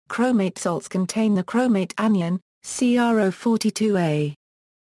Chromate salts contain the chromate anion, CrO42a.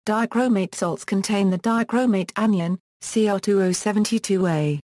 Dichromate salts contain the dichromate anion,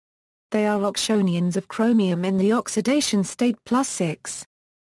 Cr2O72a. They are oxoanions of chromium in the oxidation state +6.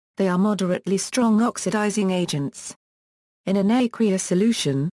 They are moderately strong oxidizing agents. In an aqueous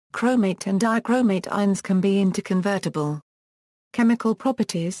solution, chromate and dichromate ions can be interconvertible. Chemical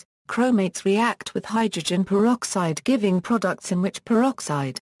properties: chromates react with hydrogen peroxide, giving products in which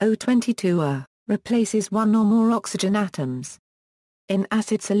peroxide, O22A, replaces one or more oxygen atoms. In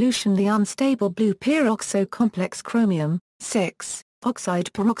acid solution, the unstable blue peroxo complex chromium, 6,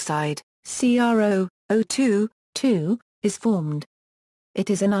 oxide peroxide, CrO, O2, is formed.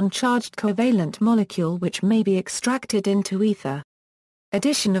 It is an uncharged covalent molecule which may be extracted into ether.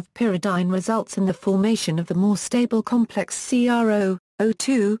 Addition of pyridine results in the formation of the more stable complex CrO,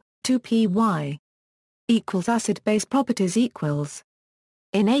 O2, 2py. Acid-base properties equals.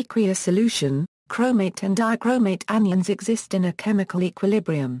 In aqueous solution, chromate and dichromate anions exist in a chemical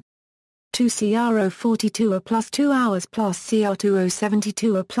equilibrium. 2CrO42A plus 2 hours plus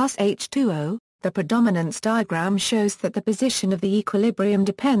Cr2O72A plus H2O. The predominance diagram shows that the position of the equilibrium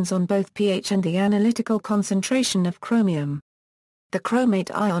depends on both pH and the analytical concentration of chromium. The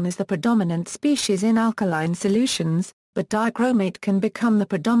chromate ion is the predominant species in alkaline solutions, but dichromate can become the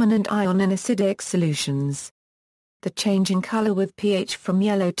predominant ion in acidic solutions. The change in color with pH from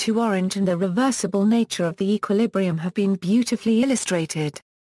yellow to orange and the reversible nature of the equilibrium have been beautifully illustrated.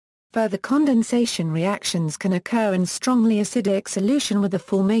 Further condensation reactions can occur in strongly acidic solution with the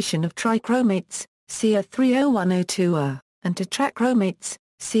formation of trichromates, Cr3O1O2A, and tetrachromates,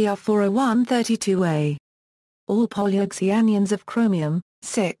 Cr4O132A. All polyoxyanions of chromium,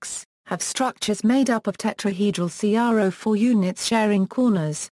 6, have structures made up of tetrahedral CrO4 units sharing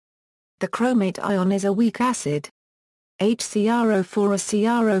corners. The chromate ion is a weak acid. HCrO4 or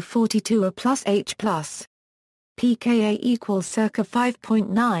Cr42A plus H+. pKa equals circa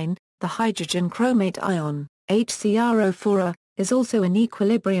 5.9, the hydrogen chromate ion, HCrO4A, is also in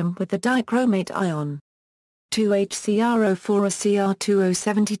equilibrium with the dichromate ion. 2HCrO4A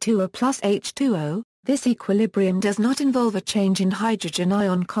Cr2O72A plus H2O, this equilibrium does not involve a change in hydrogen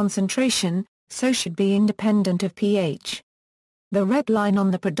ion concentration, so should be independent of pH. The red line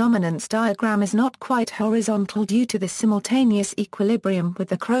on the predominance diagram is not quite horizontal due to the simultaneous equilibrium with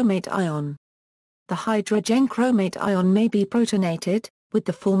the chromate ion. The hydrogen chromate ion may be protonated, with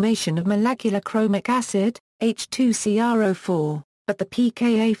the formation of molecular chromic acid, H2CrO4, but the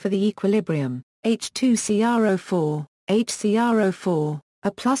pKa for the equilibrium, H2CrO4, HCrO4,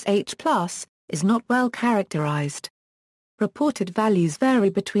 A plus H+, is not well characterized. Reported values vary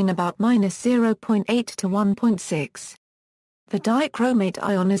between about -0.8 to 1.6. The dichromate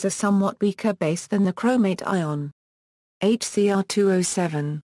ion is a somewhat weaker base than the chromate ion.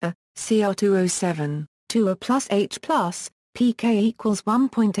 HCr2O7, Cr2O7, 2A plus H+, pK equals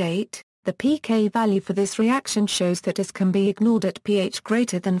 1.8, the pK value for this reaction shows that this can be ignored at pH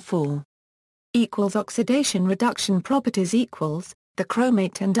greater than 4. Oxidation reduction properties equals, the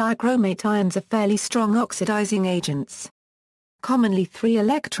chromate and dichromate ions are fairly strong oxidizing agents. Commonly 3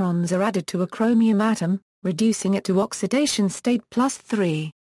 electrons are added to a chromium atom, reducing it to oxidation state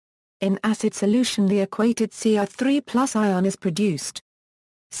 +3. In acid solution, the equated Cr3+ ion is produced.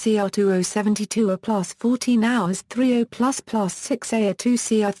 Cr2O72A plus 14 hours 3O plus 6A 2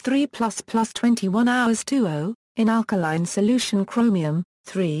 Cr3 plus 21 hours 2O, in alkaline solution chromium,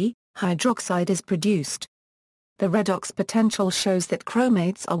 3, hydroxide is produced. The redox potential shows that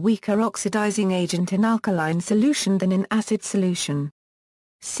chromates are weaker oxidizing agent in alkaline solution than in acid solution.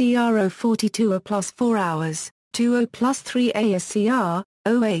 CrO42A plus 4 hours, 2O plus 3A is Cr,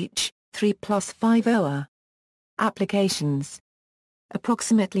 OH, 3 plus 5O. Applications.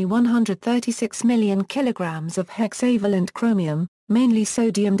 Approximately 136 million kilograms of hexavalent chromium, mainly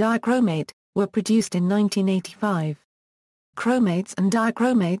sodium dichromate, were produced in 1985. Chromates and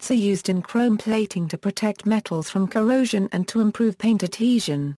dichromates are used in chrome plating to protect metals from corrosion and to improve paint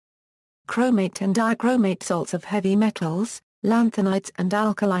adhesion. Chromate and dichromate salts of heavy metals, lanthanides and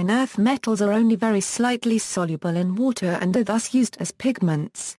alkaline earth metals are only very slightly soluble in water and are thus used as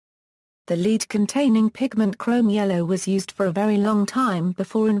pigments. The lead-containing pigment chrome yellow was used for a very long time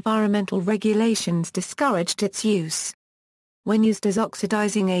before environmental regulations discouraged its use. When used as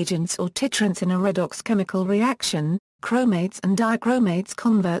oxidizing agents or titrants in a redox chemical reaction, chromates and dichromates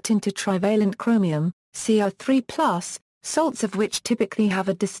convert into trivalent chromium, Cr3+, salts of which typically have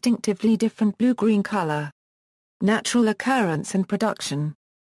a distinctively different blue-green color. Natural occurrence and production.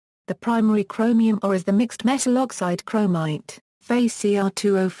 The primary chromium ore is the mixed metal oxide chromite, Fe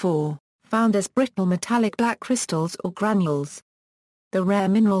Cr2O4, found as brittle metallic black crystals or granules. The rare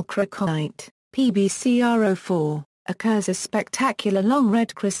mineral chromate, PbCrO4, occurs as spectacular long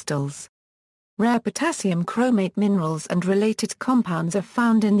red crystals. Rare potassium chromate minerals and related compounds are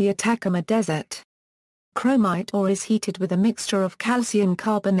found in the Atacama Desert. Chromite ore is heated with a mixture of calcium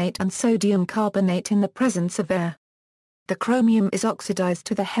carbonate and sodium carbonate in the presence of air. The chromium is oxidized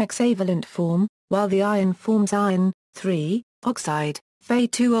to the hexavalent form, while the iron forms iron, 3, oxide,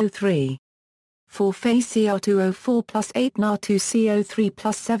 Fe2O3. 4 FeCr2O4 plus 8 Na2CO3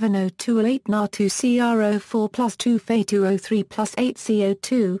 plus 7O2 Na2CrO4 plus 2 Fe2O3 plus 8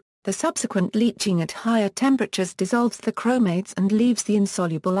 CO2. The subsequent leaching at higher temperatures dissolves the chromates and leaves the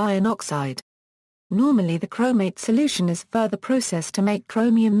insoluble iron oxide. Normally the chromate solution is further processed to make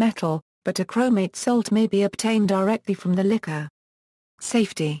chromium metal, but a chromate salt may be obtained directly from the liquor.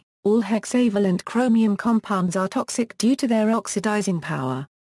 Safety: all hexavalent chromium compounds are toxic due to their oxidizing power.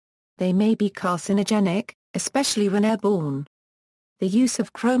 They may be carcinogenic, especially when airborne. The use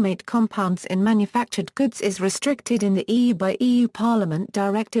of chromate compounds in manufactured goods is restricted in the EU by EU Parliament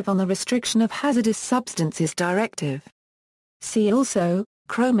Directive on the Restriction of Hazardous Substances Directive. See also,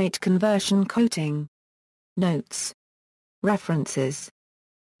 chromate conversion coating. Notes. References.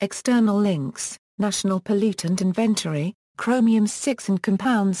 External links, National Pollutant Inventory, Chromium-6 and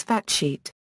Compounds Fact Sheet.